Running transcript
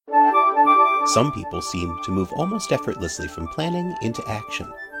Some people seem to move almost effortlessly from planning into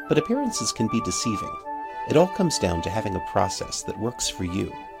action, but appearances can be deceiving. It all comes down to having a process that works for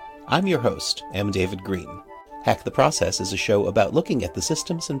you. I'm your host, M. David Green. Hack the Process is a show about looking at the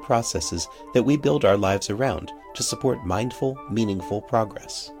systems and processes that we build our lives around to support mindful, meaningful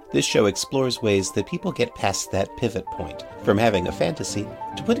progress. This show explores ways that people get past that pivot point, from having a fantasy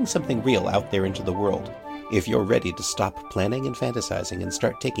to putting something real out there into the world. If you're ready to stop planning and fantasizing and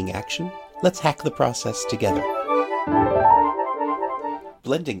start taking action, let's hack the process together.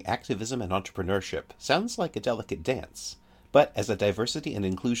 Blending activism and entrepreneurship sounds like a delicate dance, but as a diversity and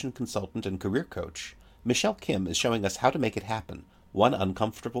inclusion consultant and career coach, Michelle Kim is showing us how to make it happen, one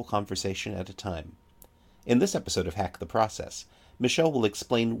uncomfortable conversation at a time. In this episode of Hack the Process, Michelle will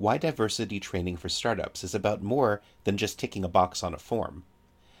explain why diversity training for startups is about more than just ticking a box on a form,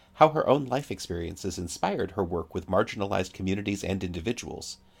 how her own life experiences inspired her work with marginalized communities and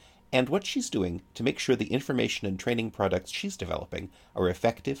individuals, and what she's doing to make sure the information and training products she's developing are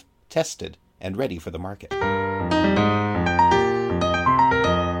effective, tested, and ready for the market.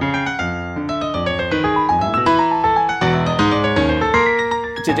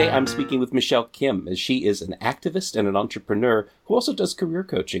 Today I'm speaking with Michelle Kim, as she is an activist and an entrepreneur who also does career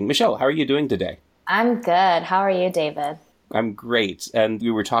coaching. Michelle, how are you doing today? I'm good. How are you, David? I'm great. And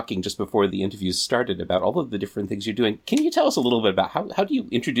we were talking just before the interview started about all of the different things you're doing. Can you tell us a little bit about how do you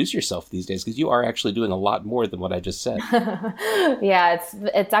introduce yourself these days? Because you are actually doing a lot more than what I just said. Yeah,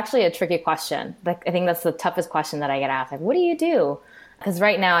 it's actually a tricky question. Like, I think that's the toughest question that I get asked. Like, what do you do? Because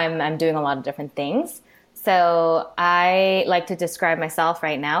right now I'm doing a lot of different things. So I like to describe myself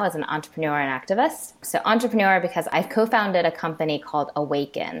right now as an entrepreneur and activist. So entrepreneur because I've co-founded a company called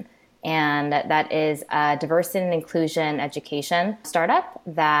Awaken. And that is a diversity and inclusion education startup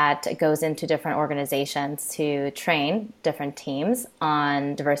that goes into different organizations to train different teams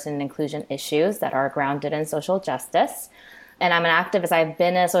on diversity and inclusion issues that are grounded in social justice. And I'm an activist. I've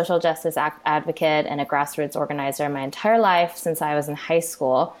been a social justice advocate and a grassroots organizer my entire life since I was in high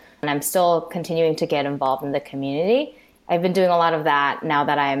school. And I'm still continuing to get involved in the community. I've been doing a lot of that now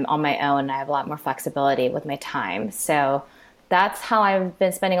that I'm on my own and I have a lot more flexibility with my time. So that's how I've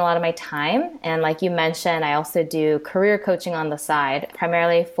been spending a lot of my time. And like you mentioned, I also do career coaching on the side,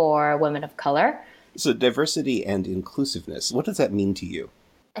 primarily for women of color. So diversity and inclusiveness, what does that mean to you?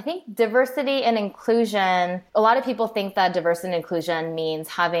 I think diversity and inclusion, a lot of people think that diversity and inclusion means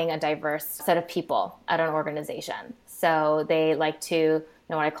having a diverse set of people at an organization. So they like to,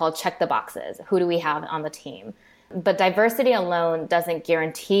 what I call check the boxes. Who do we have on the team? But diversity alone doesn't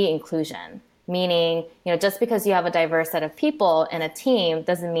guarantee inclusion. Meaning, just because you have a diverse set of people in a team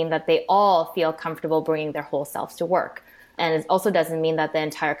doesn't mean that they all feel comfortable bringing their whole selves to work. And it also doesn't mean that the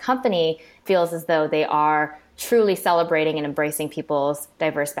entire company feels as though they are truly celebrating and embracing people's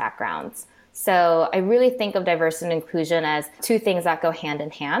diverse backgrounds. So I really think of diversity and inclusion as two things that go hand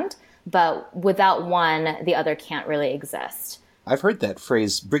in hand, but without one, the other can't really exist. I've heard that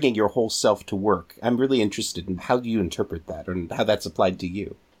phrase, bringing your whole self to work. I'm really interested in how do you interpret that and how that's applied to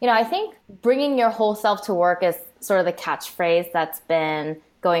you? I think bringing your whole self to work is sort of the catchphrase that's been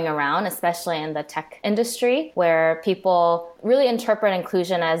going around, especially in the tech industry, where people really interpret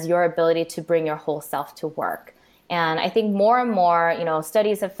inclusion as your ability to bring your whole self to work. And I think more and more,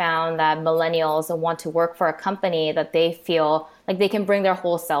 studies have found that millennials want to work for a company that they feel like they can bring their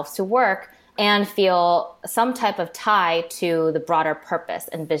whole selves to work and feel some type of tie to the broader purpose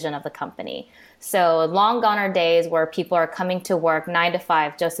and vision of the company. So long gone are days where people are coming to work 9 to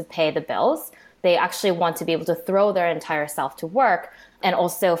 5 just to pay the bills. They actually want to be able to throw their entire self to work and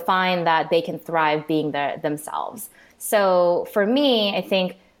also find that they can thrive being themselves. So for me, I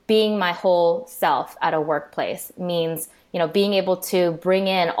think being my whole self at a workplace means, being able to bring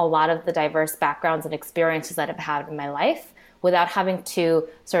in a lot of the diverse backgrounds and experiences that I've had in my life without having to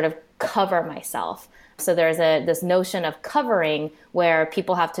sort of cover myself. So there's this notion of covering where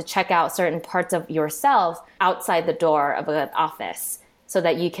people have to check out certain parts of yourselves outside the door of an office so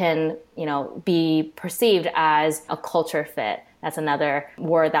that you can, be perceived as a culture fit. That's another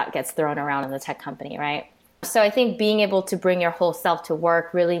word that gets thrown around in the tech company, right? So I think being able to bring your whole self to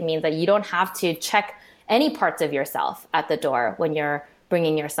work really means that you don't have to check any parts of yourself at the door when you're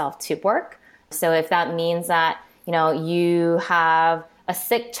bringing yourself to work. So if that means that, you have a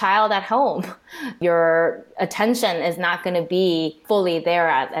sick child at home, your attention is not going to be fully there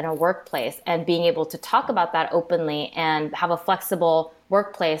at a workplace, and being able to talk about that openly and have a flexible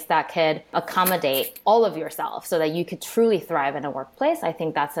workplace that could accommodate all of yourself so that you could truly thrive in a workplace. I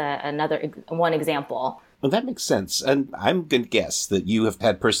think that's another one example. Well, that makes sense. And I'm going to guess that you have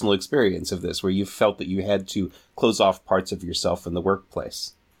had personal experience of this, where you felt that you had to close off parts of yourself in the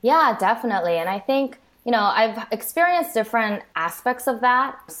workplace. Yeah, definitely. And I think, I've experienced different aspects of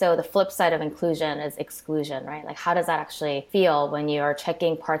that. So the flip side of inclusion is exclusion, right? Like, how does that actually feel when you're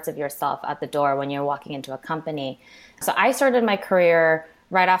checking parts of yourself at the door when you're walking into a company? So I started my career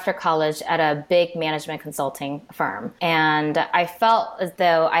right after college at a big management consulting firm. And I felt as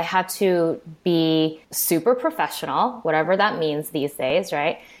though I had to be super professional, whatever that means these days,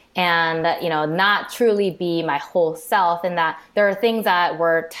 right? And, not truly be my whole self, and that there are things that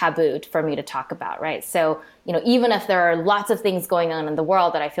were tabooed for me to talk about, right? So, even if there are lots of things going on in the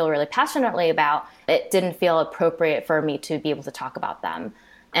world that I feel really passionately about, it didn't feel appropriate for me to be able to talk about them.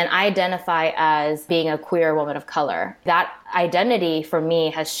 And I identify as being a queer woman of color. That identity for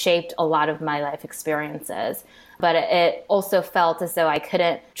me has shaped a lot of my life experiences. But it also felt as though I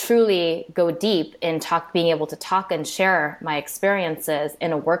couldn't truly go deep in being able to talk and share my experiences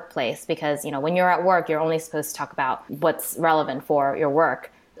in a workplace because, when you're at work, you're only supposed to talk about what's relevant for your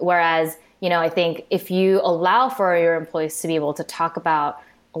work. Whereas, I think if you allow for your employees to be able to talk about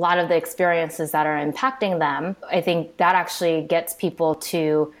a lot of the experiences that are impacting them, I think that actually gets people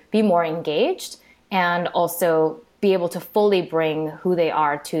to be more engaged and also be able to fully bring who they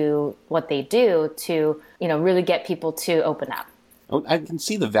are to what they do to, really get people to open up. Oh, I can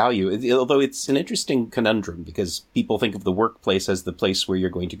see the value, although it's an interesting conundrum because people think of the workplace as the place where you're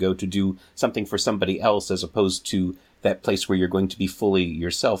going to go to do something for somebody else as opposed to that place where you're going to be fully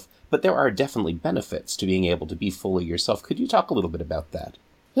yourself. But there are definitely benefits to being able to be fully yourself. Could you talk a little bit about that?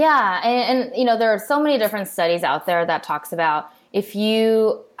 Yeah, and there are so many different studies out there that talks about if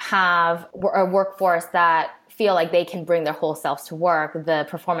you have a workforce that feel like they can bring their whole selves to work, the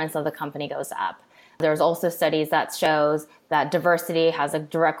performance of the company goes up. There's also studies that shows that diversity has a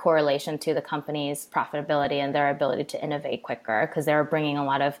direct correlation to the company's profitability and their ability to innovate quicker because they're bringing a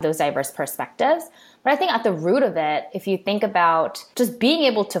lot of those diverse perspectives. But I think at the root of it, if you think about just being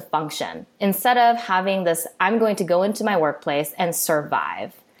able to function, instead of having this, I'm going to go into my workplace and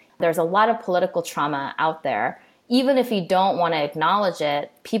survive. There's a lot of political trauma out there. Even if you don't want to acknowledge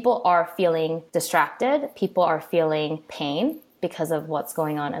it, people are feeling distracted. People are feeling pain because of what's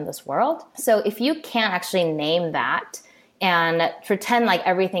going on in this world. So if you can't actually name that and pretend like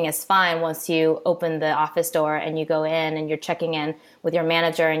everything is fine once you open the office door and you go in and you're checking in with your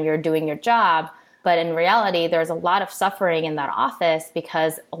manager and you're doing your job, but in reality, there's a lot of suffering in that office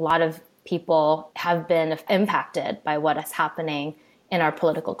because a lot of people have been impacted by what is happening in our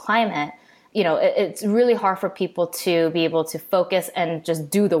political climate. It's really hard for people to be able to focus and just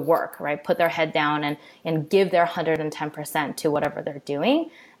do the work, right? Put their head down and give their 110% to whatever they're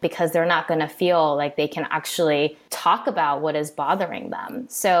doing because they're not going to feel like they can actually talk about what is bothering them.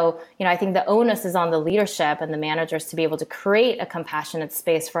 So, I think the onus is on the leadership and the managers to be able to create a compassionate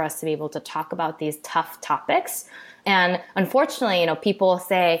space for us to be able to talk about these tough topics. And unfortunately, people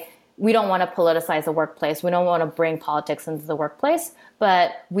say, we don't want to politicize the workplace. We don't want to bring politics into the workplace,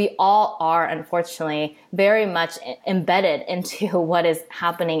 but we all are, unfortunately, very much embedded into what is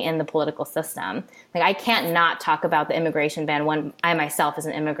happening in the political system. Like, I can't not talk about the immigration ban when I myself is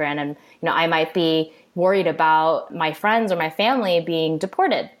an immigrant and, I might be worried about my friends or my family being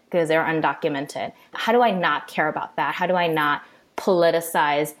deported because they're undocumented. How do I not care about that? How do I not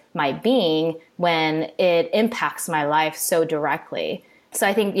politicize my being when it impacts my life so directly? So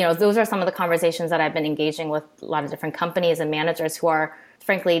I think, those are some of the conversations that I've been engaging with a lot of different companies and managers who are,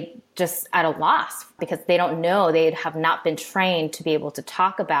 frankly, just at a loss because they don't know, they have not been trained to be able to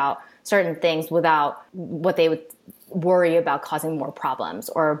talk about certain things without what they would worry about causing more problems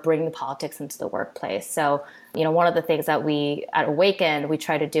or bringing politics into the workplace. So, one of the things that we at Awaken, we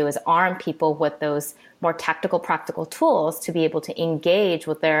try to do is arm people with those more tactical, practical tools to be able to engage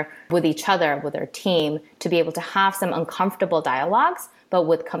with each other, with their team, to be able to have some uncomfortable dialogues, but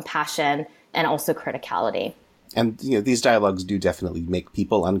with compassion and also criticality. And these dialogues do definitely make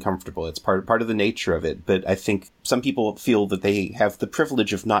people uncomfortable. It's part of the nature of it. But I think some people feel that they have the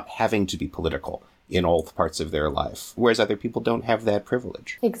privilege of not having to be political in all parts of their life, whereas other people don't have that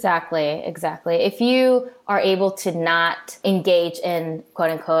privilege. Exactly. If you are able to not engage in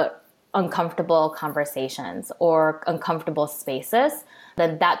quote unquote uncomfortable conversations or uncomfortable spaces,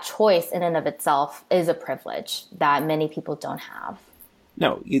 then that choice in and of itself is a privilege that many people don't have.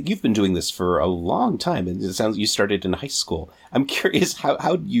 Now, you've been doing this for a long time, and it sounds you started in high school. I'm curious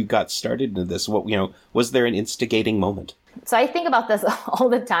how you got started in this. What, was there an instigating moment? So I think about this all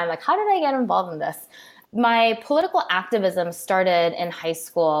the time. Like, how did I get involved in this? My political activism started in high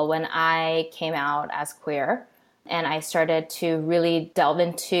school when I came out as queer. And I started to really delve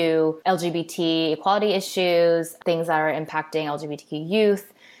into LGBT equality issues, things that are impacting LGBTQ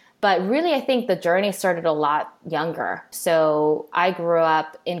youth. But really, I think the journey started a lot younger. So I grew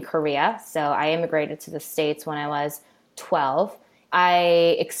up in Korea. So I immigrated to the States when I was 12.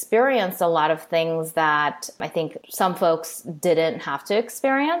 I experienced a lot of things that I think some folks didn't have to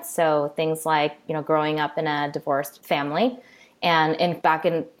experience. So things like, growing up in a divorced family. And back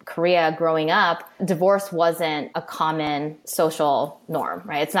in Korea, growing up, divorce wasn't a common social norm,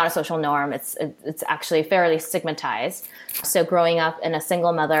 right? It's not a social norm. It's actually fairly stigmatized. So growing up in a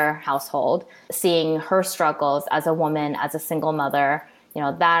single mother household, seeing her struggles as a woman, as a single mother,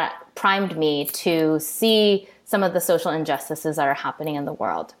 that primed me to see some of the social injustices that are happening in the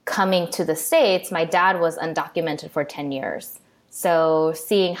world. Coming to the States, my dad was undocumented for 10 years. So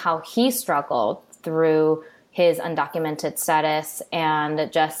seeing how he struggled through his undocumented status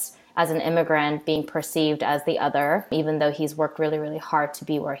and just as an immigrant being perceived as the other, even though he's worked really, really hard to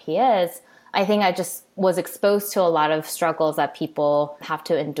be where he is, I think I just was exposed to a lot of struggles that people have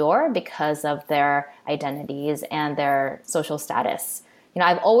to endure because of their identities and their social status.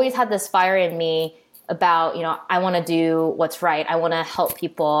 I've always had this fire in me about, I want to do what's right. I want to help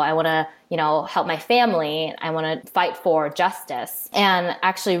people. I want to, help my family. I want to fight for justice. And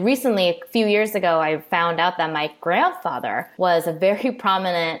actually recently, a few years ago, I found out that my grandfather was a very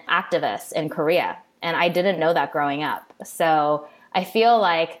prominent activist in Korea. And I didn't know that growing up. So I feel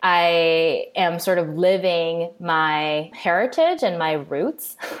like I am sort of living my heritage and my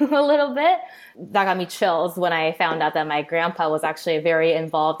roots a little bit. That got me chills when I found out that my grandpa was actually very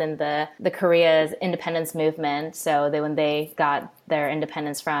involved in the Korea's independence movement. So when they got their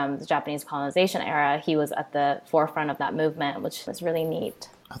independence from the Japanese colonization era, he was at the forefront of that movement, which was really neat.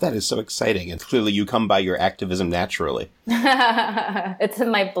 Oh, that is so exciting. And clearly you come by your activism naturally. It's in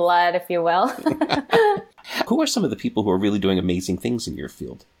my blood, if you will. Who are some of the people who are really doing amazing things in your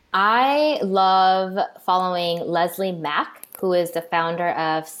field? I love following Leslie Mack, who is the founder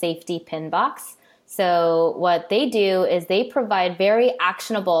of Safety Pinbox. So what they do is they provide very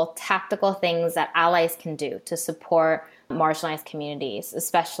actionable, tactical things that allies can do to support marginalized communities,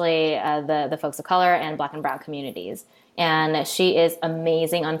 especially the folks of color and Black and Brown communities. And she is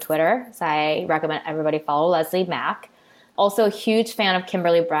amazing on Twitter, so I recommend everybody follow Leslie Mack. Also a huge fan of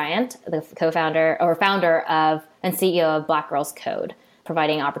Kimberly Bryant, the co-founder or founder of and CEO of Black Girls Code,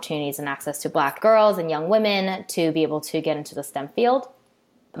 providing opportunities and access to Black girls and young women to be able to get into the STEM field.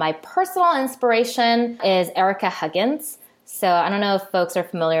 My personal inspiration is Erica Huggins. So I don't know if folks are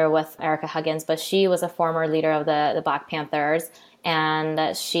familiar with Erica Huggins, but she was a former leader of the Black Panthers.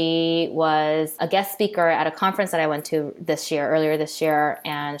 And she was a guest speaker at a conference that I went to earlier this year.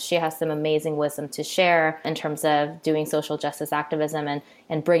 And she has some amazing wisdom to share in terms of doing social justice activism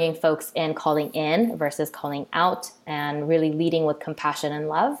and bringing folks in, calling in versus calling out, and really leading with compassion and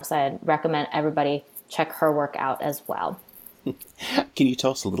love. So I'd recommend everybody check her work out as well. Can you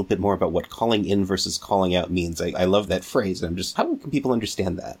tell us a little bit more about what calling in versus calling out means? I love that phrase. How can people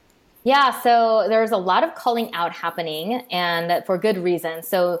understand that? Yeah, so there's a lot of calling out happening, and for good reason.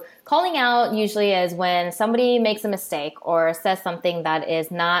 So calling out usually is when somebody makes a mistake or says something that is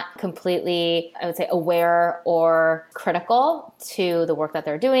not completely, I would say, aware or critical to the work that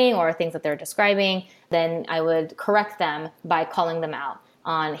they're doing or things that they're describing. Then I would correct them by calling them out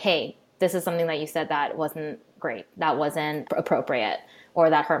on, hey, this is something that you said that wasn't great, that wasn't appropriate,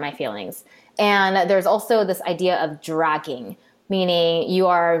 or that hurt my feelings. And there's also this idea of dragging, meaning you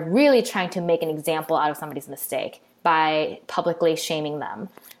are really trying to make an example out of somebody's mistake by publicly shaming them.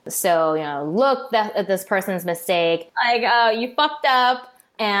 So, look at this person's mistake, like, you fucked up,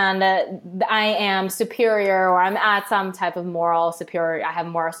 and I am superior, or I'm at some type of moral superiority. I have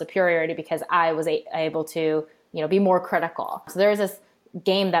moral superiority because I was able to, be more critical. So there's this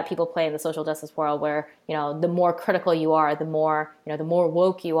game that people play in the social justice world where, the more critical you are, the more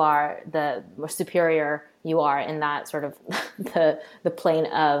woke you are, the more superior you are in that sort of the plane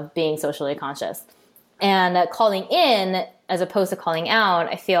of being socially conscious. And calling in, as opposed to calling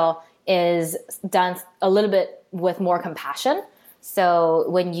out, I feel is done a little bit with more compassion. So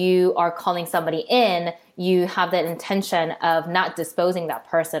when you are calling somebody in, you have that intention of not disposing that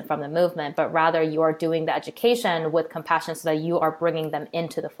person from the movement, but rather you are doing the education with compassion so that you are bringing them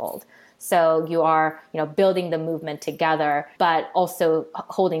into the fold. So you are, building the movement together, but also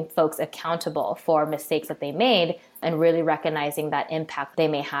holding folks accountable for mistakes that they made and really recognizing that impact they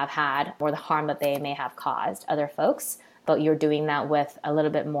may have had or the harm that they may have caused other folks. But you're doing that with a little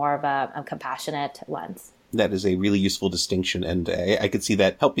bit more of a compassionate lens. That is a really useful distinction, and I could see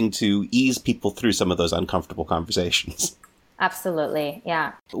that helping to ease people through some of those uncomfortable conversations. Absolutely.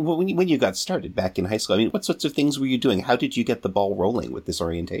 Yeah. Well, when you got started back in high school, I mean, what sorts of things were you doing? How did you get the ball rolling with this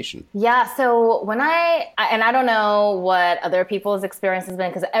orientation? Yeah. So and I don't know what other people's experience has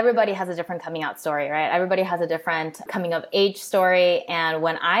been because everybody has a different coming out story, right? Everybody has a different coming of age story. And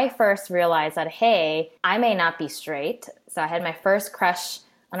when I first realized that, hey, I may not be straight. So I had my first crush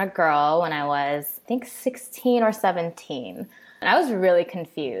on a girl when I was, I think, 16 or 17. And I was really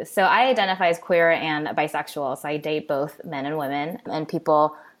confused. So I identify as queer and bisexual. So I date both men and women and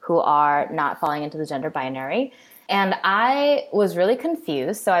people who are not falling into the gender binary. And I was really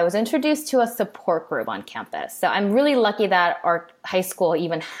confused. So I was introduced to a support group on campus. So I'm really lucky that our high school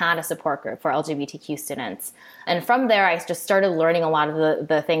even had a support group for LGBTQ students. And from there, I just started learning a lot of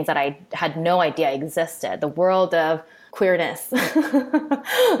the things that I had no idea existed. The world of queerness,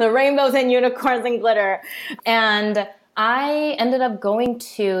 the rainbows and unicorns and glitter. And I ended up going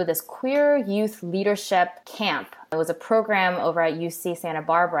to this queer youth leadership camp. It was a program over at UC Santa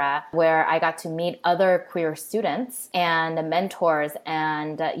Barbara where I got to meet other queer students and mentors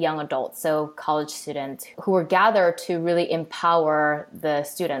and young adults, so college students who were gathered to really empower the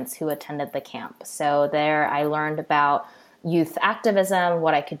students who attended the camp. So there I learned about youth activism,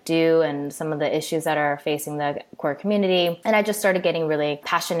 what I could do, and some of the issues that are facing the queer community. And I just started getting really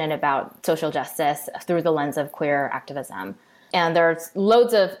passionate about social justice through the lens of queer activism. And there's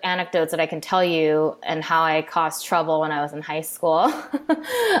loads of anecdotes that I can tell you and how I caused trouble when I was in high school.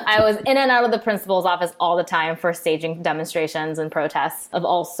 I was in and out of the principal's office all the time for staging demonstrations and protests of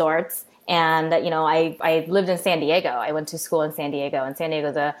all sorts. And, I lived in San Diego. I went to school in San Diego, and San Diego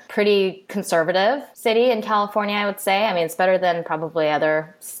is a pretty conservative city in California, I would say. I mean, it's better than probably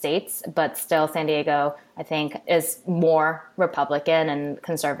other states, but still San Diego, I think, is more Republican and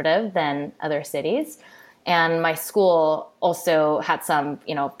conservative than other cities. And my school also had some,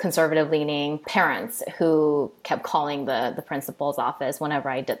 conservative-leaning parents who kept calling the principal's office whenever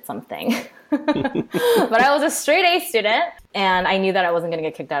I did something. But I was a straight A student, and I knew that I wasn't going to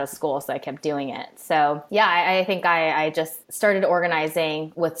get kicked out of school, so I kept doing it. So yeah, I think I just started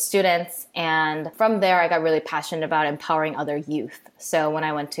organizing with students, and from there I got really passionate about empowering other youth. So when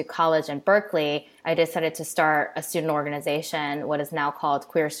I went to college in Berkeley, I decided to start a student organization, what is now called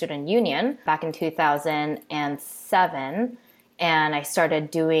Queer Student Union, back in 2007. And I started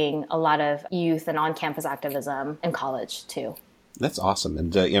doing a lot of youth and on-campus activism in college too. That's awesome.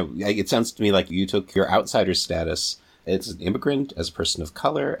 And, it sounds to me like you took your outsider status as an immigrant, as a person of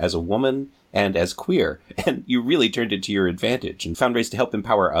color, as a woman, and as queer, and you really turned it to your advantage and found ways to help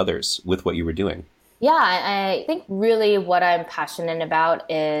empower others with what you were doing. Yeah, I think really what I'm passionate about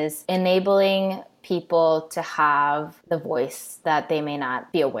is enabling people to have the voice that they may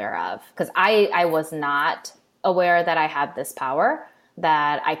not be aware of. Because I was not aware that I had this power,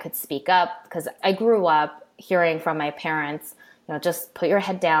 that I could speak up, because I grew up hearing from my parents, just put your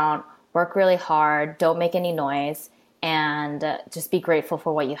head down, work really hard, don't make any noise, and just be grateful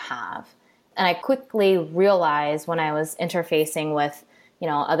for what you have. And I quickly realized when I was interfacing with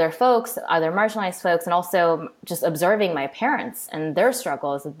other folks, other marginalized folks, and also just observing my parents and their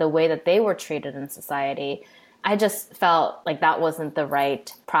struggles, the way that they were treated in society, I just felt like that wasn't the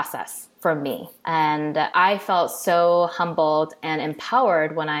right process for me. And I felt so humbled and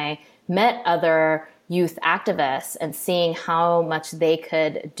empowered when I met other youth activists and seeing how much they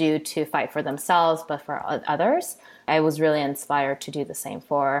could do to fight for themselves, but for others. I was really inspired to do the same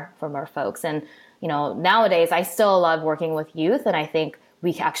for more folks. And, nowadays I still love working with youth, and I think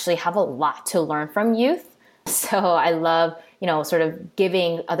we actually have a lot to learn from youth. So I love, sort of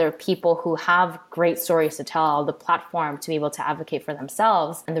giving other people who have great stories to tell the platform to be able to advocate for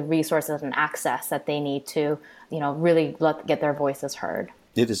themselves and the resources and access that they need to, really get their voices heard.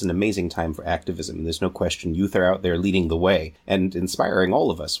 It is an amazing time for activism. There's no question youth are out there leading the way and inspiring all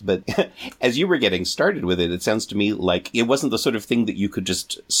of us. But as you were getting started with it, it sounds to me like it wasn't the sort of thing that you could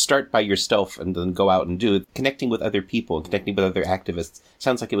just start by yourself and then go out and do it. Connecting with other people, connecting with other activists,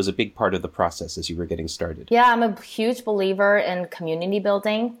 sounds like it was a big part of the process as you were getting started. Yeah, I'm a huge believer in community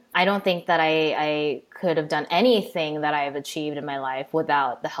building. I don't think that I could have done anything that I've achieved in my life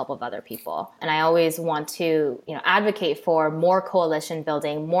without the help of other people. And I always want to, advocate for more coalition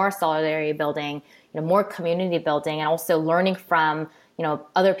building, more solidarity building, more community building, and also learning from,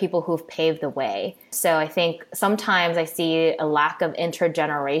 other people who've paved the way. So I think sometimes I see a lack of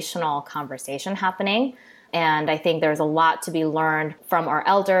intergenerational conversation happening. And I think there's a lot to be learned from our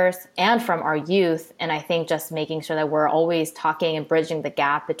elders and from our youth. And I think just making sure that we're always talking and bridging the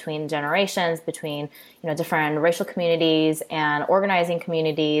gap between generations, between different racial communities and organizing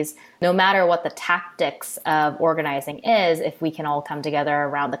communities, no matter what the tactics of organizing is, if we can all come together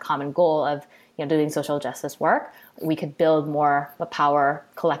around the common goal of doing social justice work, we could build more power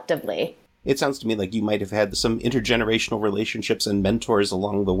collectively. It sounds to me like you might have had some intergenerational relationships and mentors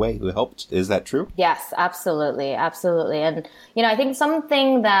along the way who helped. Is that true? Yes, absolutely. Absolutely. And, I think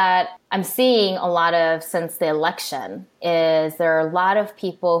something that I'm seeing a lot of since the election is there are a lot of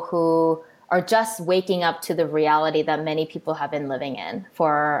people who are just waking up to the reality that many people have been living in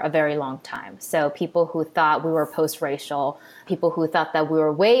for a very long time. So people who thought we were post-racial, people who thought that we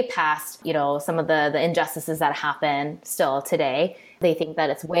were way past, some of the injustices that happen still today. They think that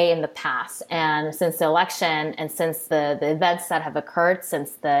it's way in the past. And since the election and since the events that have occurred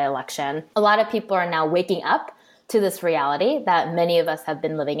since the election, a lot of people are now waking up to this reality that many of us have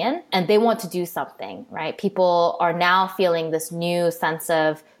been living in, and they want to do something, right? People are now feeling this new sense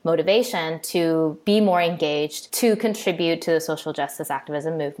of motivation to be more engaged, to contribute to the social justice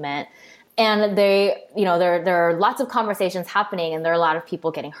activism movement. And there are lots of conversations happening, and there are a lot of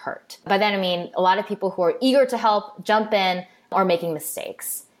people getting hurt. By that, I mean a lot of people who are eager to help jump in are making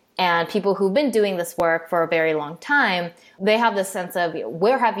mistakes. And people who've been doing this work for a very long time, they have this sense of,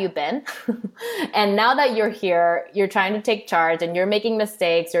 where have you been? And now that you're here, you're trying to take charge and you're making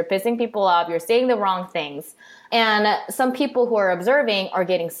mistakes, you're pissing people off, you're saying the wrong things. And some people who are observing are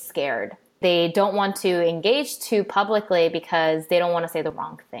getting scared. They don't want to engage too publicly because they don't want to say the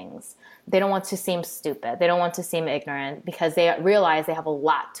wrong things. They don't want to seem stupid. They don't want to seem ignorant because they realize they have a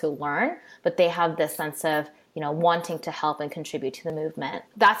lot to learn, but they have this sense of wanting to help and contribute to the movement.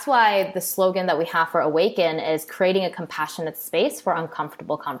 That's why the slogan that we have for Awaken is creating a compassionate space for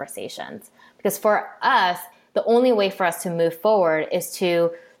uncomfortable conversations. Because for us, the only way for us to move forward is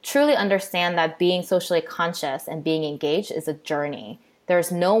to truly understand that being socially conscious and being engaged is a journey.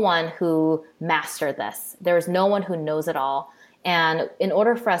 There's no one who mastered this. There's no one who knows it all. And in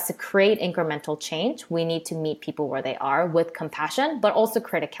order for us to create incremental change, we need to meet people where they are with compassion, but also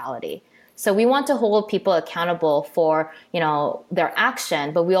criticality. So we want to hold people accountable for, their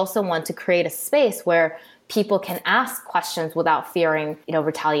action, but we also want to create a space where people can ask questions without fearing,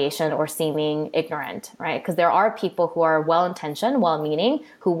 retaliation or seeming ignorant, right? Because there are people who are well-intentioned, well-meaning,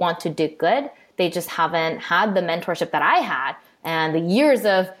 who want to do good. They just haven't had the mentorship that I had and the years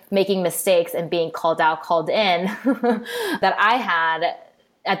of making mistakes and being called out, called in that I had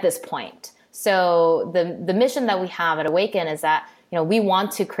at this point. So the mission that we have at Awaken is that we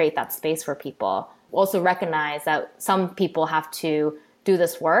want to create that space for people. Also recognize that some people have to do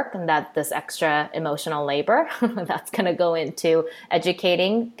this work and that this extra emotional labor that's going to go into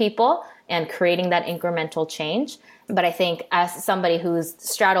educating people and creating that incremental change. But I think as somebody who's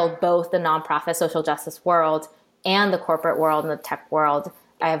straddled both the nonprofit social justice world and the corporate world and the tech world,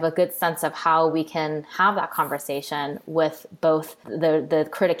 I have a good sense of how we can have that conversation with both the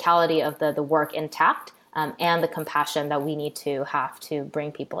criticality of the work intact and the compassion that we need to have to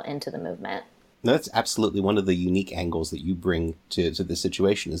bring people into the movement. Now, that's absolutely one of the unique angles that you bring to this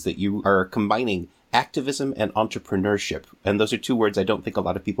situation, is that you are combining activism and entrepreneurship. And those are two words I don't think a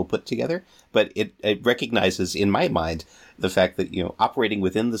lot of people put together, but it recognizes, in my mind, the fact that, operating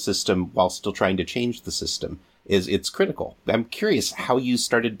within the system while still trying to change the system it's critical. I'm curious how you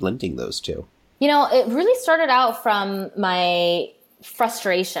started blending those two. It really started out from my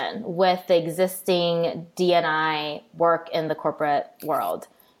frustration with the existing D&I work in the corporate world,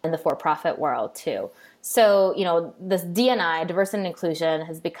 in the for-profit world too. So, this D&I, diversity and inclusion,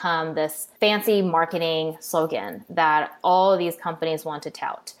 has become this fancy marketing slogan that all of these companies want to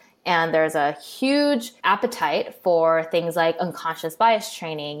tout. And there's a huge appetite for things like unconscious bias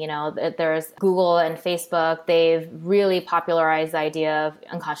training. There's Google and Facebook. They've really popularized the idea of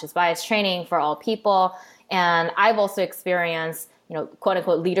unconscious bias training for all people. And I've also experienced quote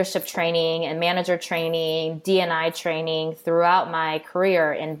unquote leadership training and manager training, D&I training throughout my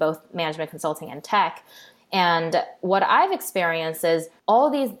career in both management consulting and tech. And what I've experienced is all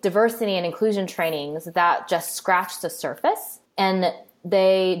these diversity and inclusion trainings that just scratch the surface and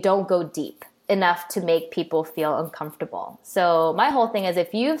they don't go deep enough to make people feel uncomfortable. So my whole thing is,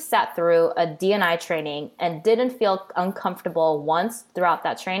 if you've sat through a D&I training and didn't feel uncomfortable once throughout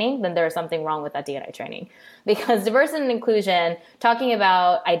that training, then there's something wrong with that D&I training. Because diversity and inclusion, talking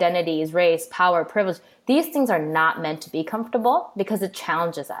about identities, race, power, privilege, these things are not meant to be comfortable because it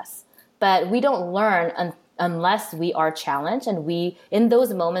challenges us. But we don't learn unless we are challenged. And in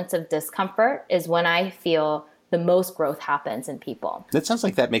those moments of discomfort is when I feel the most growth happens in people. That sounds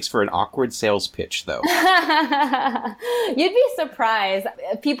like that makes for an awkward sales pitch, though. You'd be surprised.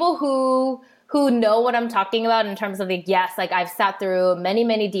 People who know what I'm talking about in terms of I've sat through many,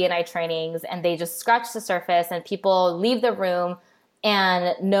 many D&I trainings and they just scratch the surface and people leave the room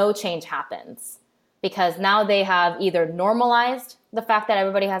and no change happens. because now they have either normalized the fact that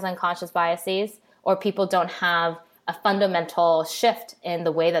everybody has unconscious biases, or people don't have a fundamental shift in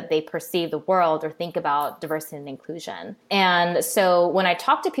the way that they perceive the world or think about diversity and inclusion. And so when I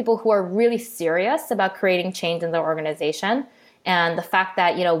talk to people who are really serious about creating change in their organization, and the fact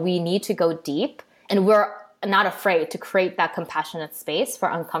that, we need to go deep, and we're not afraid to create that compassionate space for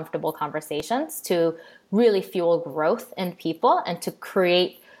uncomfortable conversations to really fuel growth in people and to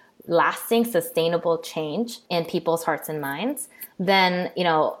create lasting, sustainable change in people's hearts and minds, then,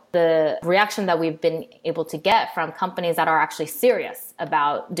 the reaction that we've been able to get from companies that are actually serious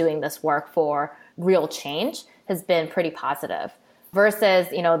about doing this work for real change has been pretty positive. Versus,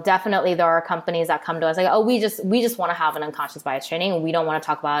 definitely there are companies that come to us like, oh, we just want to have an unconscious bias training, and we don't want to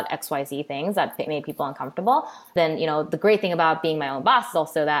talk about XYZ things that make people uncomfortable. Then, the great thing about being my own boss is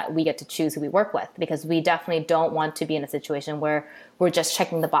also that we get to choose who we work with, because we definitely don't want to be in a situation where we're just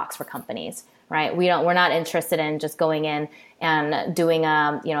checking the box for companies, right? We're not interested in just going in and doing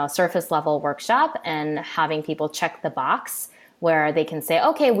a, surface level workshop and having people check the box where they can say,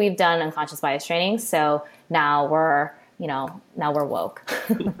 okay, we've done unconscious bias training, so now we're woke.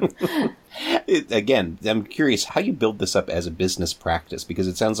 Again, I'm curious how you build this up as a business practice, because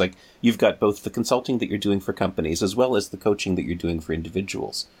it sounds like you've got both the consulting that you're doing for companies as well as the coaching that you're doing for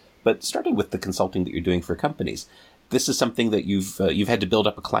individuals. But starting with the consulting that you're doing for companies, this is something that you've had to build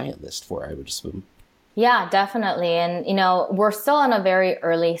up a client list for, I would assume. Yeah, definitely. And, we're still in a very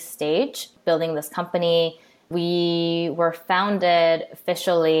early stage building this company. We were founded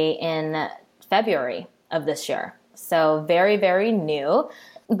officially in February of this year. So very, very new.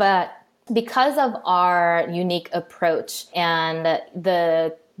 But because of our unique approach, and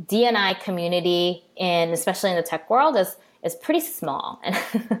the D&I community, especially in the tech world, is pretty small. And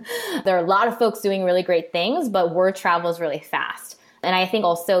there are a lot of folks doing really great things, but word travels really fast. And I think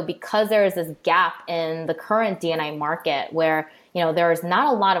also because there is this gap in the current D&I market where, there's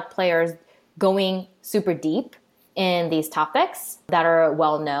not a lot of players going super deep in these topics that are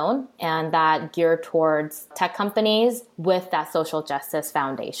well known and that gear towards tech companies with that social justice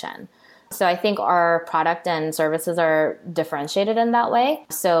foundation. So I think our product and services are differentiated in that way.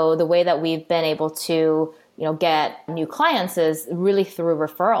 So the way that we've been able to get new clients is really through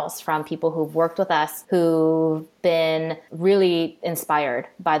referrals from people who've worked with us, who've been really inspired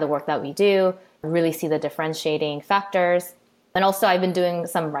by the work that we do, really see the differentiating factors. And also I've been doing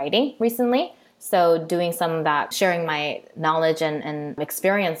some writing recently. So doing some of that, sharing my knowledge and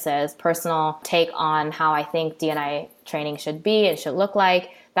experiences, personal take on how I think D&I training should be and should look like,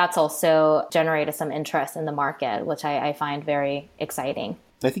 that's also generated some interest in the market, which I find very exciting.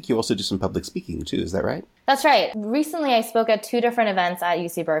 I think you also do some public speaking too, is that right? That's right. Recently, I spoke at 2 different events at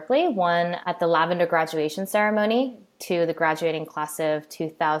UC Berkeley, one at the Lavender graduation ceremony to the graduating class of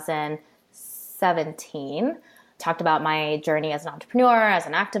 2017. Talked about my journey as an entrepreneur, as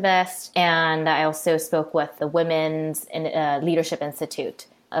an activist, and I also spoke with the Women's Leadership Institute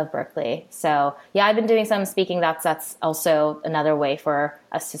of Berkeley. So yeah, I've been doing some speaking. That's also another way for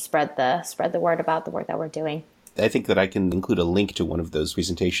us to spread the word about the work that we're doing. I think that I can include a link to one of those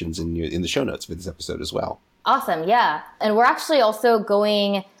presentations in the show notes for this episode as well. Awesome, yeah. And we're actually also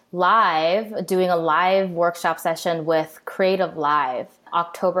going live, doing a live workshop session with Creative Live,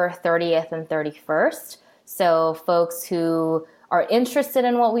 October 30th and 31st. So folks who are interested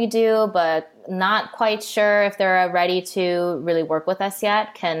in what we do, but not quite sure if they're ready to really work with us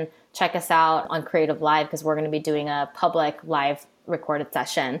yet, can check us out on Creative Live, because we're going to be doing a public live recorded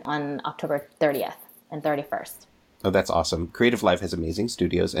session on October 30th and 31st. Oh, that's awesome. Creative Live has amazing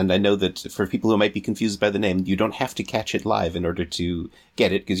studios, and I know that for people who might be confused by the name, you don't have to catch it live in order to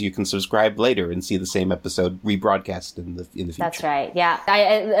get it, because you can subscribe later and see the same episode rebroadcast in the future. That's right, yeah.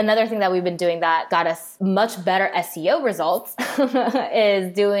 Another thing that we've been doing that got us much better SEO results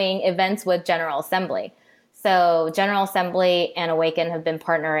is doing events with General Assembly. So General Assembly and Awaken have been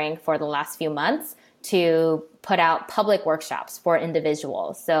partnering for the last few months to put out public workshops for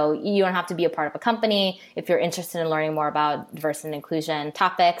individuals. So you don't have to be a part of a company. If you're interested in learning more about diversity and inclusion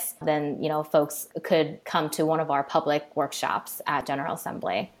topics, then, folks could come to one of our public workshops at General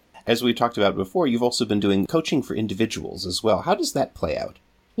Assembly. As we talked about before, you've also been doing coaching for individuals as well. How does that play out?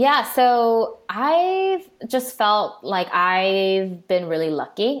 Yeah, so I've just felt like I've been really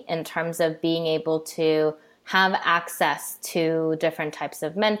lucky in terms of being able to have access to different types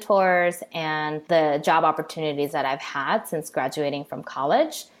of mentors and the job opportunities that I've had since graduating from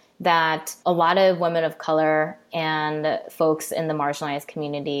college that a lot of women of color and folks in the marginalized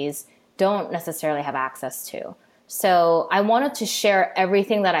communities don't necessarily have access to. So I wanted to share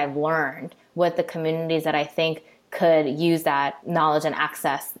everything that I've learned with the communities that I think could use that knowledge and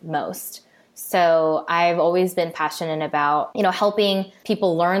access most. So I've always been passionate about, helping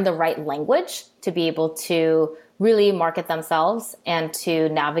people learn the right language to be able to really market themselves and to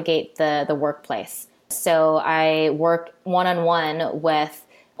navigate the workplace. So I work one-on-one with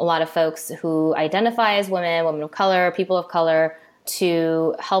a lot of folks who identify as women of color, people of color,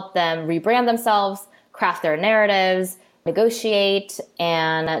 to help them rebrand themselves, craft their narratives, negotiate,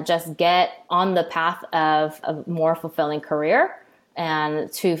 and just get on the path of a more fulfilling career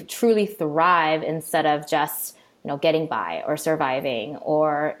and to truly thrive instead of just getting by or surviving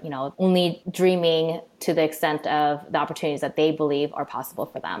or only dreaming to the extent of the opportunities that they believe are possible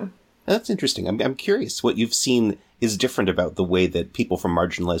for them. That's interesting. I'm curious what you've seen is different about the way that people from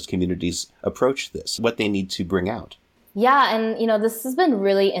marginalized communities approach this, what they need to bring out. Yeah, and this has been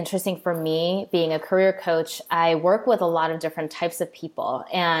really interesting for me being a career coach. I work with a lot of different types of people,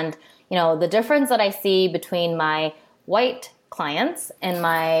 and the difference that I see between my white clients and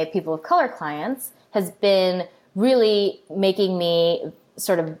my people of color clients has been really making me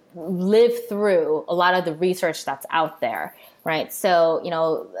sort of live through a lot of the research that's out there, right? So,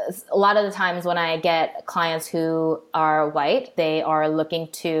 a lot of the times when I get clients who are white, they are looking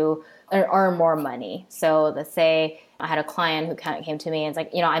to earn more money. So let's say I had a client who kind of came to me and it's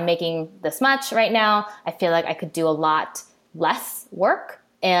like, I'm making this much right now. I feel like I could do a lot less work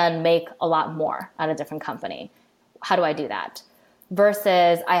and make a lot more at a different company. How do I do that?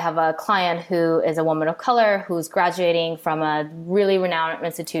 Versus I have a client who is a woman of color who's graduating from a really renowned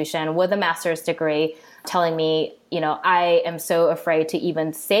institution with a master's degree, telling me, I am so afraid to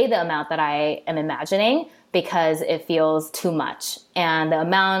even say the amount that I am imagining because it feels too much. And the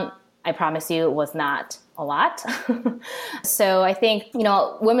amount, I promise you, was not a lot. So I think,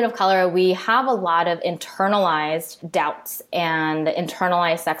 women of color, we have a lot of internalized doubts and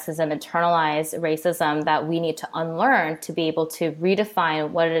internalized sexism, internalized racism that we need to unlearn to be able to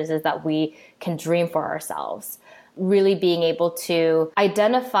redefine what it is that we can dream for ourselves. Really being able to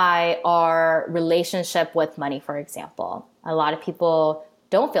identify our relationship with money, for example. A lot of people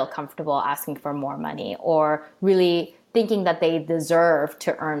don't feel comfortable asking for more money or really thinking that they deserve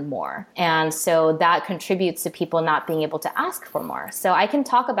to earn more. And so that contributes to people not being able to ask for more. So I can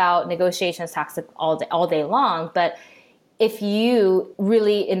talk about negotiations tactics all day long, but if you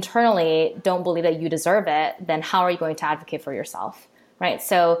really internally don't believe that you deserve it, then how are you going to advocate for yourself? Right.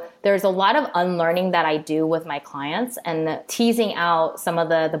 So there's a lot of unlearning that I do with my clients and teasing out some of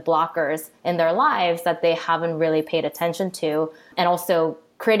the blockers in their lives that they haven't really paid attention to, and also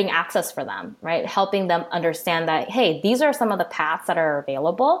creating access for them, right? Helping them understand that, hey, these are some of the paths that are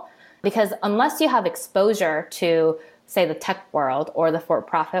available. Because unless you have exposure to, say, the tech world or the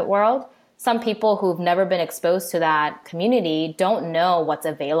for-profit world, some people who've never been exposed to that community don't know what's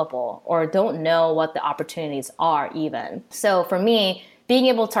available or don't know what the opportunities are even. So for me, being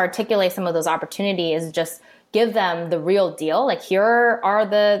able to articulate some of those opportunities is just give them the real deal. Like, here are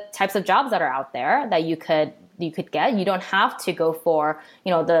the types of jobs that are out there that you could get. You don't have to go for,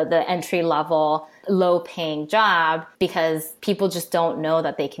 the entry level, low paying job because people just don't know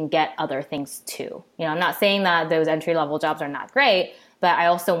that they can get other things too. I'm not saying that those entry level jobs are not great, but I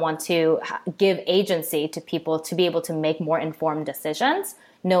also want to give agency to people to be able to make more informed decisions,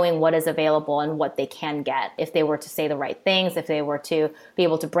 knowing what is available and what they can get if they were to say the right things, if they were to be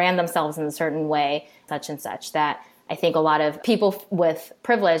able to brand themselves in a certain way, such and such. That I think a lot of people with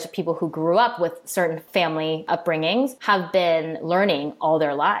privilege, people who grew up with certain family upbringings, have been learning all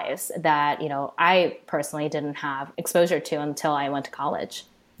their lives that, I personally didn't have exposure to until I went to college.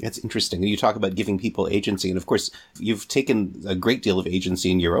 It's interesting. You talk about giving people agency. And of course, you've taken a great deal of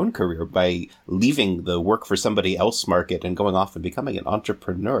agency in your own career by leaving the work for somebody else market and going off and becoming an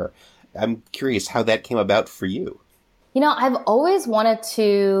entrepreneur. I'm curious how that came about for you. I've always wanted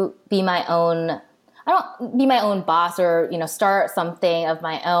to be my own boss or, start something of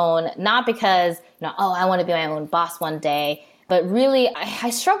my own, not because, I want to be my own boss one day, but really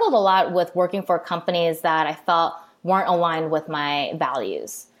I struggled a lot with working for companies that I felt weren't aligned with my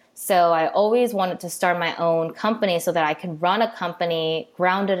values. So I always wanted to start my own company so that I could run a company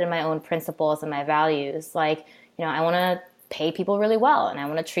grounded in my own principles and my values. Like, I want to pay people really well and I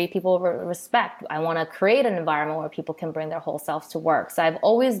want to treat people with respect. I want to create an environment where people can bring their whole selves to work. So I've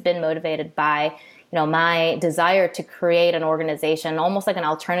always been motivated by my desire to create an organization, almost like an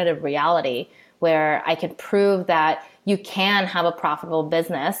alternative reality, where I could prove that you can have a profitable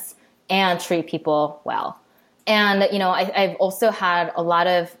business and treat people well. And, I've also had a lot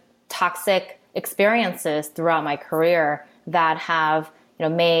of toxic experiences throughout my career that have,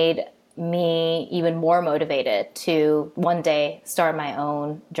 made me even more motivated to one day start my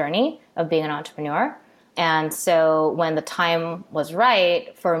own journey of being an entrepreneur. And so when the time was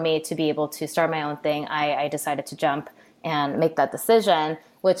right for me to be able to start my own thing, I decided to jump and make that decision,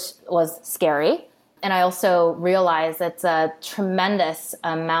 which was scary. And I also realized it's a tremendous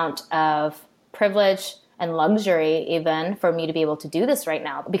amount of privilege and luxury even for me to be able to do this right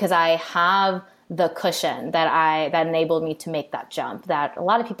now, because I have the cushion that enabled me to make that jump that a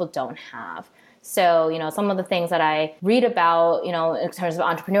lot of people don't have. So, some of the things that I read about, in terms of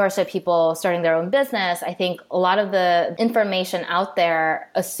entrepreneurship, people starting their own business, I think a lot of the information out there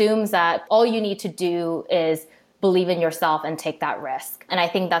assumes that all you need to do is believe in yourself and take that risk. And I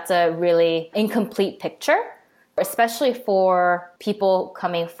think that's a really incomplete picture, especially for people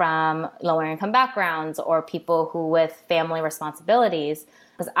coming from lower income backgrounds or people who with family responsibilities.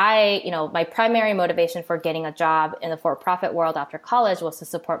 Because my primary motivation for getting a job in the for-profit world after college was to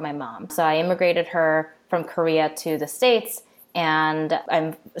support my mom. So I immigrated her from Korea to the States, and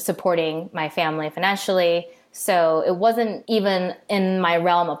I'm supporting my family financially. So it wasn't even in my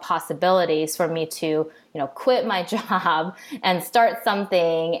realm of possibilities for me to, quit my job and start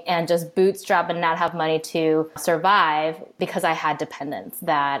something and just bootstrap and not have money to survive, because I had dependents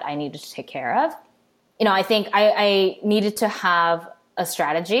that I needed to take care of. I think I needed to have a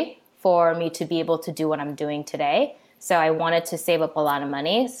strategy for me to be able to do what I'm doing today. So I wanted to save up a lot of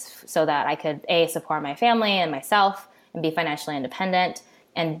money so that I could A, support my family and myself and be financially independent,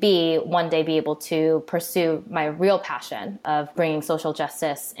 and B, one day be able to pursue my real passion of bringing social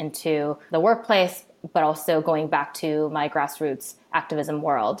justice into the workplace, but also going back to my grassroots activism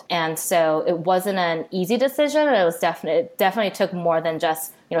world. And so it wasn't an easy decision. It definitely took more than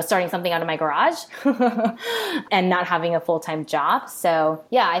just, starting something out of my garage and not having a full-time job. So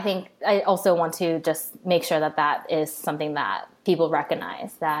yeah, I think I also want to just make sure that that is something that people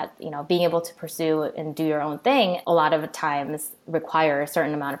recognize, that, being able to pursue and do your own thing a lot of times require a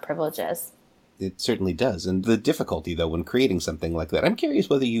certain amount of privileges. It certainly does. And the difficulty, though, when creating something like that, I'm curious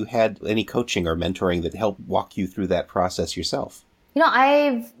whether you had any coaching or mentoring that helped walk you through that process yourself.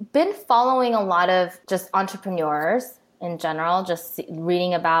 I've been following a lot of just entrepreneurs in general, just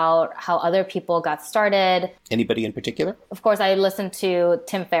reading about how other people got started. Anybody in particular? Of course, I listened to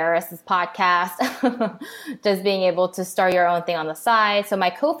Tim Ferriss's podcast, just being able to start your own thing on the side. So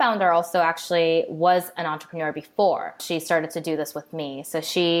my co-founder also actually was an entrepreneur before. She started to do this with me. So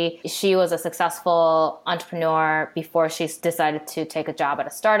she was a successful entrepreneur before she decided to take a job at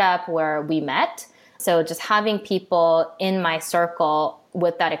a startup where we met. So just having people in my circle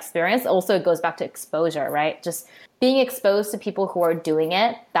with that experience, also it goes back to exposure, right? Just being exposed to people who are doing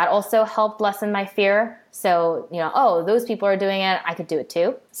it, that also helped lessen my fear. So, those people are doing it, I could do it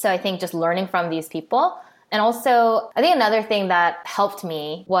too. So I think just learning from these people. And also, I think another thing that helped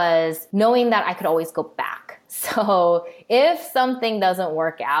me was knowing that I could always go back. So if something doesn't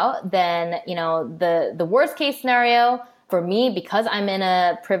work out, then, the worst case scenario for me, because I'm in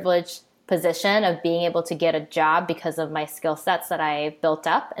a privileged position of being able to get a job because of my skill sets that I built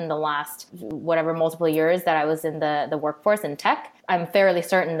up in the last multiple years that I was in the workforce in tech, I'm fairly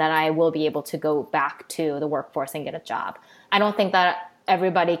certain that I will be able to go back to the workforce and get a job. I don't think that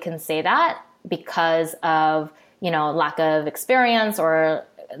everybody can say that because of, lack of experience or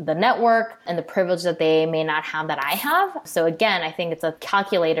the network and the privilege that they may not have that I have. So again, I think it's a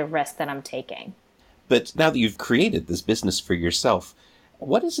calculated risk that I'm taking. But now that you've created this business for yourself,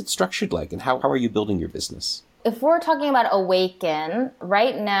 what is it structured like, and how are you building your business? If we're talking about Awaken,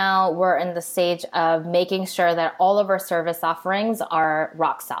 right now we're in the stage of making sure that all of our service offerings are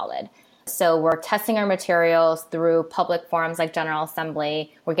rock solid. So we're testing our materials through public forums like General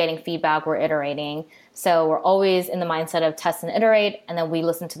Assembly. We're getting feedback, we're iterating. So we're always in the mindset of test and iterate, and then we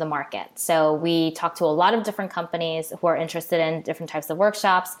listen to the market. So we talk to a lot of different companies who are interested in different types of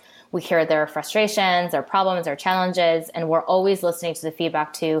workshops. We hear their frustrations, their problems, their challenges, and we're always listening to the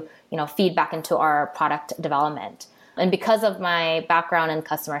feedback to, feedback into our product development. And because of my background in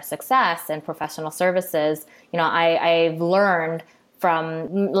customer success and professional services, I've learned from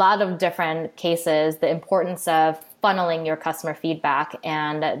a lot of different cases the importance of funneling your customer feedback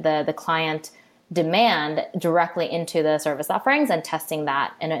and the client demand directly into the service offerings and testing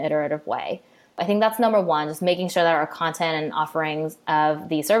that in an iterative way. I think that's number one, just making sure that our content and offerings of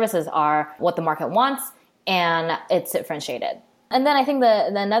the services are what the market wants and it's differentiated. And then I think the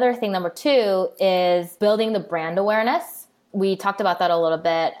another thing, number two, is building the brand awareness. We talked about that a little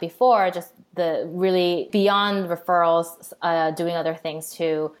bit before, just the really beyond referrals, doing other things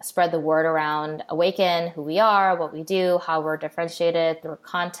to spread the word around Awaken, who we are, what we do, how we're differentiated through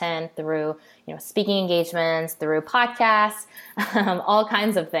content, through speaking engagements, through podcasts, all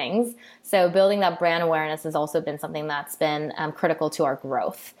kinds of things. So building that brand awareness has also been something that's been critical to our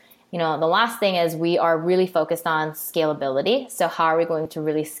growth. The last thing is we are really focused on scalability. So how are we going to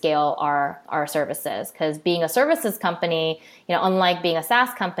really scale our services? Because being a services company, unlike being a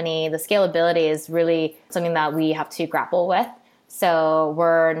SaaS company, the scalability is really something that we have to grapple with. So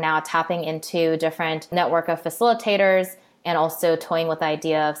we're now tapping into different network of facilitators and also toying with the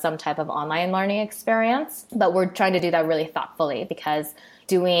idea of some type of online learning experience. But we're trying to do that really thoughtfully, because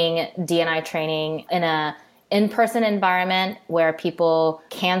doing D&I training in a in-person environment where people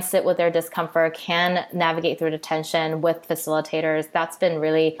can sit with their discomfort, can navigate through the tension with facilitators, that's been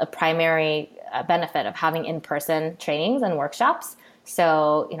really a primary benefit of having in-person trainings and workshops.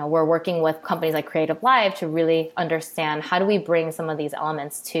 So, we're working with companies like Creative Live to really understand how do we bring some of these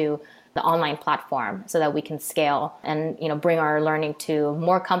elements to the online platform so that we can scale and, bring our learning to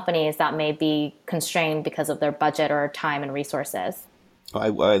more companies that may be constrained because of their budget or time and resources. I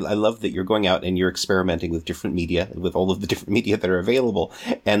love that you're going out and you're experimenting with different media, with all of the different media that are available.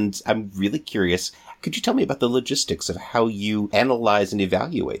 And I'm really curious, could you tell me about the logistics of how you analyze and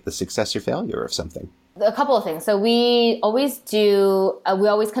evaluate the success or failure of something? A couple of things. So we always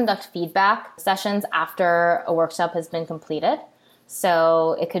conduct feedback sessions after a workshop has been completed.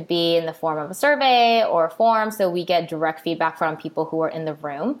 So it could be in the form of a survey or a form. So we get direct feedback from people who are in the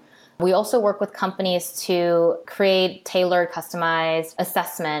room. We also work with companies to create tailored, customized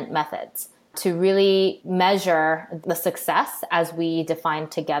assessment methods to really measure the success as we define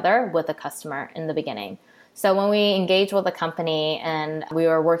together with the customer in the beginning. So when we engage with a company and we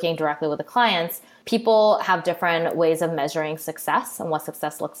are working directly with the clients, people have different ways of measuring success and what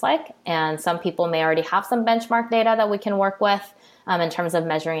success looks like. And some people may already have some benchmark data that we can work with in terms of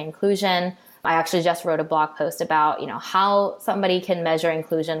measuring inclusion. I actually just wrote a blog post about, how somebody can measure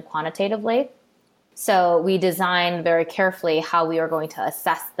inclusion quantitatively. So we designed very carefully how we are going to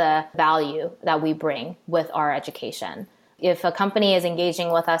assess the value that we bring with our education. If a company is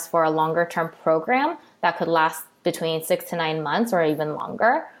engaging with us for a longer term program that could last between 6 to 9 months or even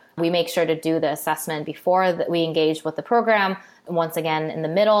longer, we make sure to do the assessment before that we engage with the program, once again in the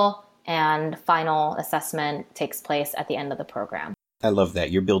middle, and final assessment takes place at the end of the program. I love that.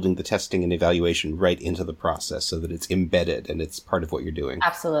 You're building the testing and evaluation right into the process so that it's embedded and it's part of what you're doing.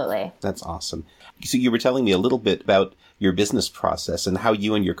 Absolutely. That's awesome. So you were telling me a little bit about your business process and how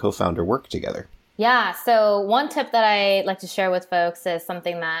you and your co-founder work together. Yeah. So one tip that I like to share with folks is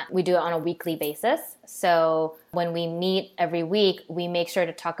something that we do on a weekly basis. So when we meet every week, we make sure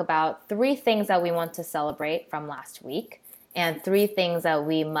to talk about 3 things that we want to celebrate from last week and 3 things that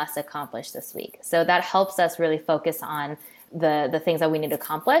we must accomplish this week. So that helps us really focus on the things that we need to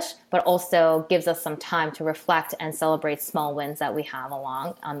accomplish, but also gives us some time to reflect and celebrate small wins that we have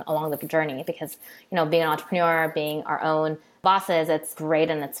along the journey. Because, being an entrepreneur, being our own bosses, it's great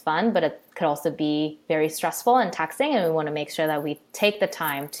and it's fun, but it could also be very stressful and taxing. And we want to make sure that we take the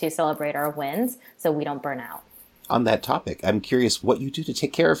time to celebrate our wins so we don't burn out. On that topic, I'm curious what you do to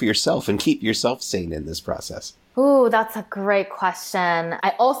take care of yourself and keep yourself sane in this process. Ooh, that's a great question.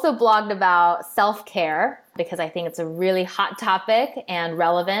 I also blogged about self-care because I think it's a really hot topic and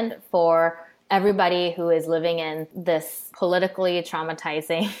relevant for everybody who is living in this politically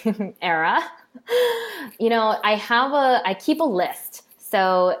traumatizing era. I keep a list.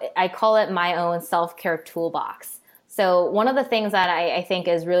 So I call it my own self-care toolbox. So one of the things that I think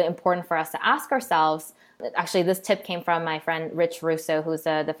is really important for us to ask ourselves, actually, this tip came from my friend Rich Russo, who's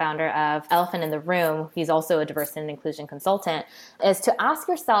the founder of Elephant in the Room. He's also a diversity and inclusion consultant, is to ask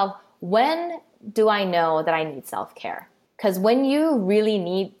yourself, when do I know that I need self-care? Because when you really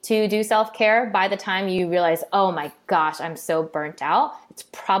need to do self-care, by the time you realize, oh my gosh, I'm so burnt out, it's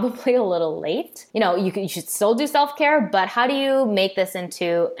probably a little late. You should still do self-care, but how do you make this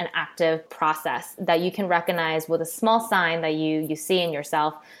into an active process that you can recognize with a small sign that you see in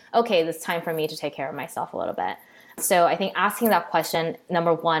yourself? Okay, it's time for me to take care of myself a little bit. So I think asking that question,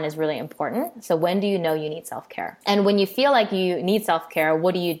 number 1, is really important. So when do you know you need self-care? And when you feel like you need self-care,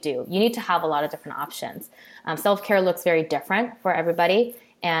 what do? You need to have a lot of different options. Self-care looks very different for everybody,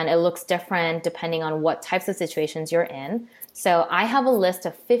 and it looks different depending on what types of situations you're in. So I have a list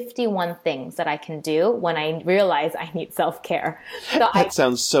of 51 things that I can do when I realize I need self-care. That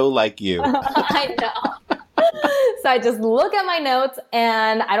sounds so like you. I know. So I just look at my notes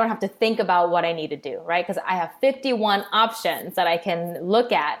and I don't have to think about what I need to do, right? Because I have 51 options that I can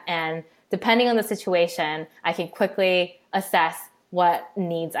look at, and depending on the situation, I can quickly assess what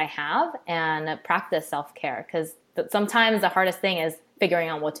needs I have and practice self-care. Because sometimes the hardest thing is figuring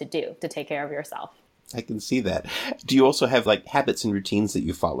out what to do to take care of yourself. I can see that. Do you also have habits and routines that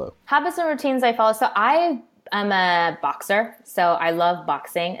you follow? Habits and routines I follow. So I'm a boxer, so I love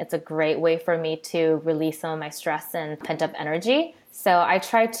boxing. It's a great way for me to release some of my stress and pent up energy. So I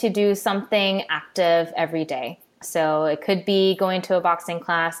try to do something active every day. So it could be going to a boxing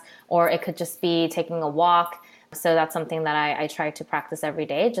class, or it could just be taking a walk. So that's something that I try to practice every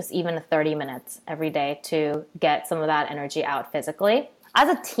day, just even 30 minutes every day to get some of that energy out physically. As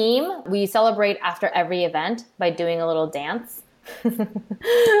a team, we celebrate after every event by doing a little dance.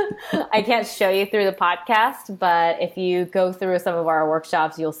 I can't show you through the podcast, but if you go through some of our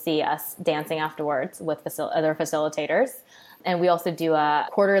workshops, you'll see us dancing afterwards with other facilitators. And we also do a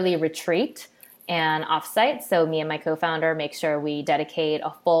quarterly retreat and offsite. So me and my co-founder make sure we dedicate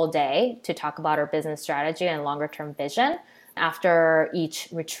a full day to talk about our business strategy and longer term vision. After each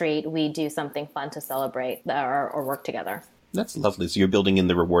retreat, we do something fun to celebrate our work together. That's lovely. So you're building in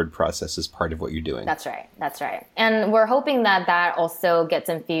the reward process as part of what you're doing. That's right. That's right. And we're hoping that that also gets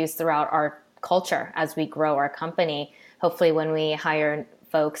infused throughout our culture as we grow our company. Hopefully when we hire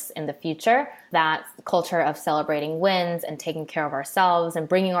folks in the future, that culture of celebrating wins and taking care of ourselves and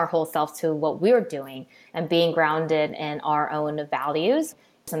bringing our whole self to what we're doing and being grounded in our own values,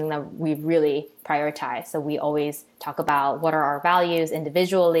 something that we really prioritize. So we always talk about what are our values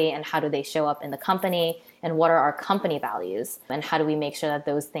individually and how do they show up in the company, and what are our company values and how do we make sure that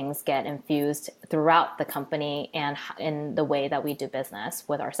those things get infused throughout the company and in the way that we do business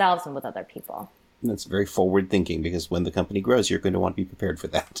with ourselves and with other people. That's very forward thinking, because when the company grows, you're going to want to be prepared for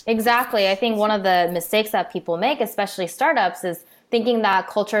that. Exactly. I think one of the mistakes that people make, especially startups, is thinking that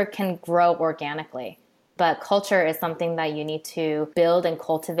culture can grow organically. But culture is something that you need to build and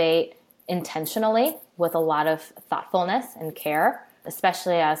cultivate intentionally with a lot of thoughtfulness and care,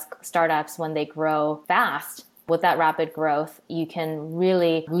 especially as startups, when they grow fast. With that rapid growth, you can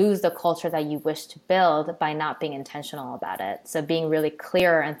really lose the culture that you wish to build by not being intentional about it. So being really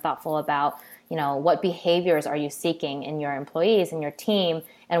clear and thoughtful about what behaviors are you seeking in your employees and your team,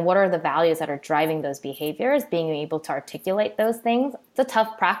 and what are the values that are driving those behaviors, being able to articulate those things. It's a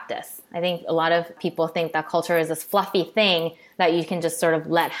tough practice. I think a lot of people think that culture is this fluffy thing that you can just sort of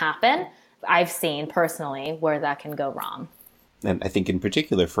let happen. I've seen personally where that can go wrong. And I think in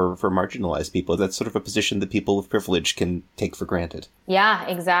particular for marginalized people, that's sort of a position that people with privilege can take for granted. Yeah,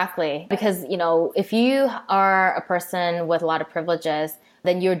 exactly. Because, if you are a person with a lot of privileges,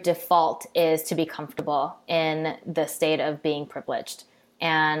 then your default is to be comfortable in the state of being privileged.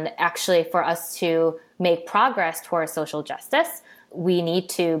 And actually, for us to make progress towards social justice, we need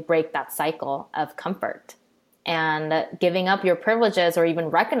to break that cycle of comfort. And giving up your privileges or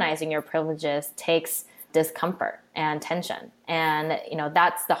even recognizing your privileges takes discomfort and tension. And,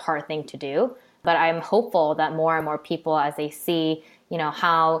 that's the hard thing to do. But I'm hopeful that more and more people, as they see,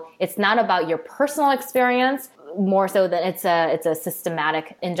 how it's not about your personal experience, more so that it's a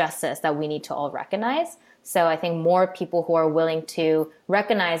systematic injustice that we need to all recognize. So I think more people who are willing to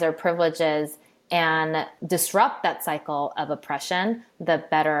recognize our privileges and disrupt that cycle of oppression, the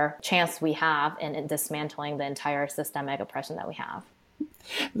better chance we have in dismantling the entire systemic oppression that we have.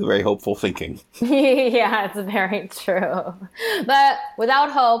 Very hopeful thinking. Yeah, it's very true. But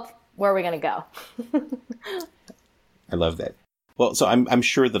without hope, where are we going to go? I love that. Well, so I'm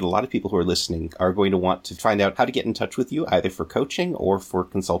sure that a lot of people who are listening are going to want to find out how to get in touch with you, either for coaching or for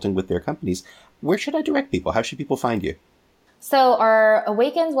consulting with their companies. Where should I direct people? How should people find you? So our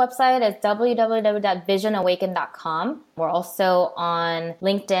Awakens website is www.visionawaken.com. We're also on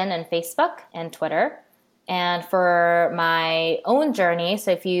LinkedIn and Facebook and Twitter. And for my own journey,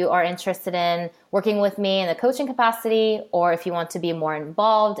 so if you are interested in working with me in the coaching capacity, or if you want to be more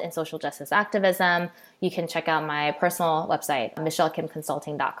involved in social justice activism, you can check out my personal website,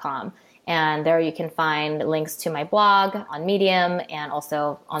 michellekimconsulting.com. And there you can find links to my blog on Medium and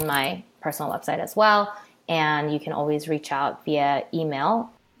also on my personal website as well. And you can always reach out via email.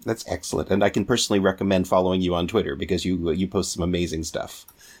 That's excellent. And I can personally recommend following you on Twitter because you post some amazing stuff.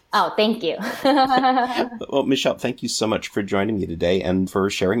 Oh, thank you. Well, Michelle, thank you so much for joining me today and for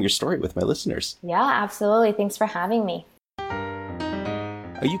sharing your story with my listeners. Yeah, absolutely. Thanks for having me.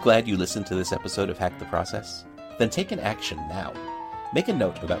 Are you glad you listened to this episode of Hack the Process? Then take an action now. Make a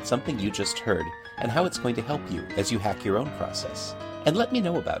note about something you just heard and how it's going to help you as you hack your own process. And let me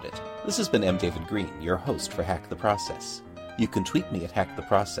know about it. This has been M. David Green, your host for Hack the Process. You can tweet me at Hack the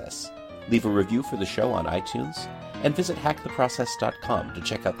Process, leave a review for the show on iTunes, and visit hacktheprocess.com to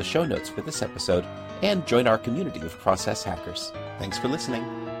check out the show notes for this episode and join our community of process hackers. Thanks for listening.